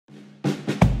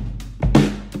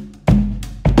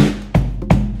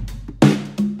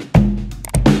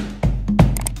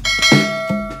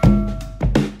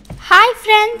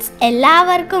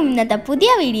എല്ലാവർക്കും ഇന്നത്തെ പുതിയ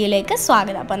വീഡിയോയിലേക്ക്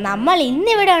സ്വാഗതം. അപ്പോൾ നമ്മൾ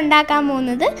ഇന്നിവിടെ ഉണ്ടാക്കാൻ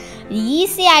പോകുന്നത്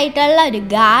ഈസി ആയിട്ടുള്ള ഒരു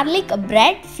ഗാർലിക്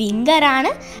ബ്രെഡ് ഫിംഗർ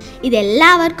ആണ്.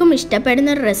 ഇതെല്ലാവർക്കും ഇഷ്ടപ്പെടുന്ന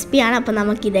ഒരു റെസിപ്പിയാണ്. അപ്പോൾ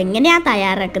നമുക്കിതെങ്ങനെയാണ്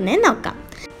തയ്യാറാക്കുന്നതെന്ന് നോക്കാം.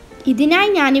 ഇതിനായി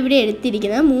ഞാനിവിടെ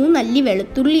എടുത്തിരിക്കുന്നത് 3 അല്ലി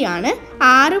വെളുത്തുള്ളിയാണ്.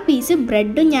 6 പീസ്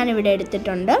ബ്രെഡും ഞാനിവിടെ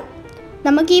എടുത്തിട്ടുണ്ട്.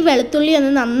 നമുക്ക് ഈ വെളുത്തുള്ളി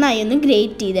നന്നായി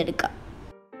ഗ്രേറ്റ് ചെയ്തെടുക്കാം.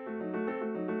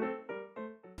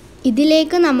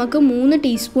 ഇതിലേക്ക് നമുക്ക് 3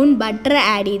 ടീസ്പൂൺ ബട്ടർ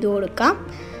ആഡ് ചെയ്ത് കൊടുക്കാം.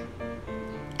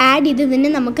 ആഡ് ചെയ്തതിന്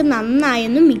നമുക്ക് നന്നായി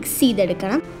മിക്സ്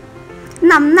ചെയ്തെടുക്കണം.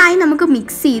 നന്നായി നമുക്ക്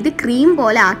മിക്സ് ചെയ്ത് ക്രീം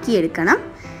പോലെ ആക്കിയെടുക്കണം.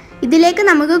 ഇതിലേക്ക്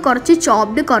നമുക്ക് കുറച്ച്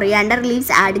ചോപ്ഡ് കൊറിയാൻഡർ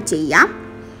ലീവ്സ് ആഡ് ചെയ്യാം.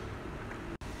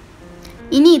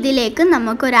 ഇനി ഇതിലേക്ക്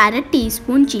നമുക്ക് ഒരു 1/2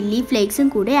 ടീസ്പൂൺ ചില്ലി ഫ്ലേക്സും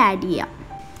കൂടെ ആഡ് ചെയ്യാം.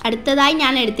 അടുത്തതായി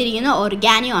ഞാൻ എടുത്തിരിക്കുന്നത്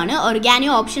ഒർഗാനോ ആണ്.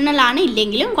 ഒർഗാനോ ഓപ്ഷണൽ ആണ്,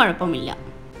 ഇല്ലെങ്കിലും കുഴപ്പമില്ല.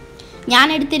 ഞാൻ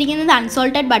എടുത്തിരിക്കുന്നത്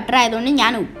അൺസോൾട്ടഡ് ബട്ടർ ആയതുകൊണ്ട്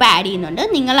ഞാൻ ഉപ്പ് ആഡ് ചെയ്യുന്നുണ്ട്.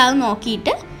 നിങ്ങളത്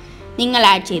നോക്കിയിട്ട് നിങ്ങൾ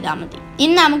ആഡ് ചെയ്താൽ മതി.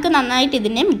 ഇനി നമുക്ക് നന്നായിട്ട്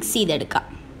ഇതിനെ മിക്സ് ചെയ്തെടുക്കാം.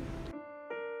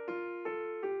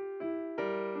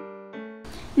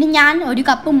 ഇനി ഞാൻ 1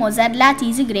 കപ്പ് മൊസറല്ല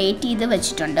ചീസ് ഗ്രേറ്റ് ചെയ്ത്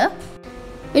വെച്ചിട്ടുണ്ട്.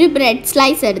 ഒരു ബ്രെഡ്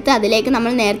സ്ലൈസ് എടുത്ത് അതിലേക്ക്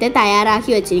നമ്മൾ നേരത്തെ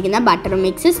തയ്യാറാക്കി വെച്ചിരിക്കുന്ന ബട്ടർ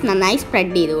മിക്സ് നന്നായി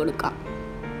സ്പ്രെഡ് ചെയ്ത് കൊടുക്കാം.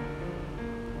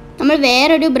 നമ്മൾ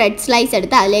വേറൊരു ബ്രെഡ് സ്ലൈസ്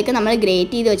എടുത്ത് അതിലേക്ക് നമ്മൾ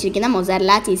ഗ്രേറ്റ് ചെയ്ത് വെച്ചിരിക്കുന്ന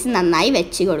മൊസറല്ല ചീസ് നന്നായി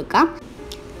വെച്ച് കൊടുക്കാം.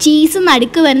 ചീസ്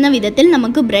നടുക്ക് വരുന്ന വിധത്തിൽ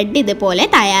നമുക്ക് ബ്രെഡ് ഇതുപോലെ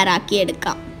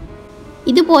തയ്യാറാക്കിയെടുക്കാം.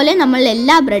 ഇതുപോലെ നമ്മൾ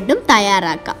എല്ലാ ബ്രെഡും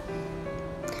തയ്യാറാക്കാം.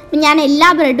 ഞാൻ എല്ലാ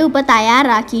ബ്രെഡും ഇപ്പോൾ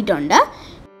തയ്യാറാക്കിയിട്ടുണ്ട്.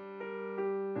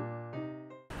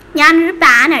 ഞാനൊരു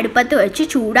പാൻ അടുപ്പത്ത് വെച്ച്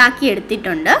ചൂടാക്കി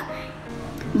എടുത്തിട്ടുണ്ട്.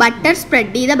 ബട്ടർ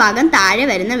സ്പ്രെഡ് ചെയ്ത ഭാഗം താഴെ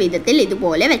വരുന്ന വിധത്തിൽ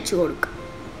ഇതുപോലെ വെച്ച് കൊടുക്കാം.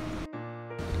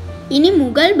 ഇനി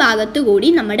മുകൾ ഭാഗത്തു കൂടി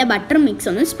നമ്മുടെ ബട്ടർ മിക്സ്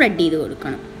ഒന്ന് സ്പ്രെഡ് ചെയ്ത്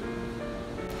കൊടുക്കണം.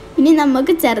 ഇനി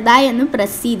നമുക്ക് ചെറുതായി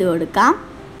പ്രസ് ചെയ്ത് കൊടുക്കാം.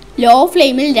 ലോ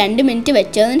ഫ്ലെയിമിൽ 2 മിനിറ്റ്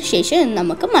വെച്ചതിന് ശേഷം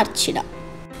നമുക്ക് മറിച്ചിടാം.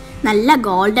 നല്ല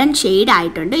ഗോൾഡൻ ഷെയ്ഡ്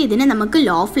ആയിട്ടുണ്ട്. ഇതിനെ നമുക്ക്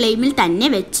ലോ ഫ്ലെയിമിൽ തന്നെ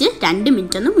വെച്ച് 2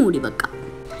 മിനിറ്റ് മൂടി വെക്കാം.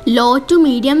 ലോ ടു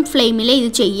മീഡിയം ഫ്ലെയിമിലേ ഇത്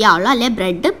ചെയ്യാവുള്ളൂ, അല്ലെ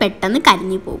ബ്രെഡ് പെട്ടെന്ന്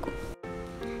കരിഞ്ഞു പോകും.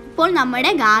 ഇപ്പോൾ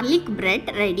നമ്മുടെ ഗാർലിക്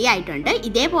ബ്രെഡ് റെഡി ആയിട്ടുണ്ട്.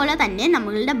 ഇതേപോലെ തന്നെ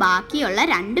നമ്മളുടെ ബാക്കിയുള്ള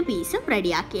 2 പീസും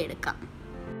റെഡിയാക്കി എടുക്കാം.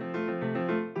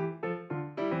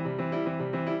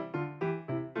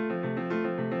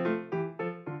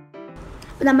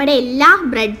 നമ്മുടെ എല്ലാ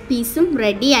ബ്രെഡ് പീസും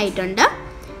റെഡി ആയിട്ടുണ്ട്.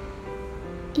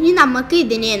 ഇനി നമുക്ക്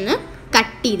ഇതിനെ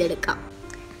കട്ട് ചെയ്തെടുക്കാം.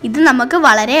 ഇത് നമുക്ക്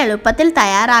വളരെ എളുപ്പത്തിൽ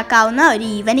തയ്യാറാക്കാവുന്ന ഒരു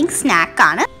ഈവനിങ്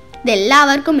സ്നാക്കാണ്.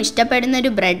 ഇതെല്ലാവർക്കും ഇഷ്ടപ്പെടുന്ന ഒരു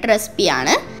ബ്രെഡ്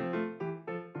റെസിപ്പിയാണ്.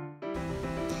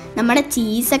 നമ്മുടെ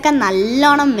ചീസൊക്കെ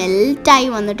നല്ലോണം മെൽറ്റായി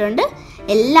വന്നിട്ടുണ്ട്.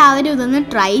 എല്ലാവരും ഇതൊന്ന്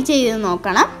ട്രൈ ചെയ്ത്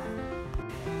നോക്കണം.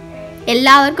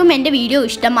 എല്ലാവർക്കും എൻ്റെ വീഡിയോ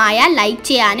ഇഷ്ടമായാൽ ലൈക്ക്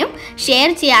ചെയ്യാനും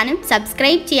ഷെയർ ചെയ്യാനും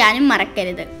സബ്സ്ക്രൈബ് ചെയ്യാനും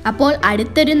മറക്കരുത്. അപ്പോൾ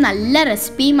അടുത്തൊരു നല്ല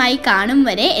റെസിപ്പിയുമായി കാണും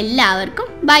വരെ എല്ലാവർക്കും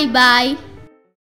ബൈ ബൈ.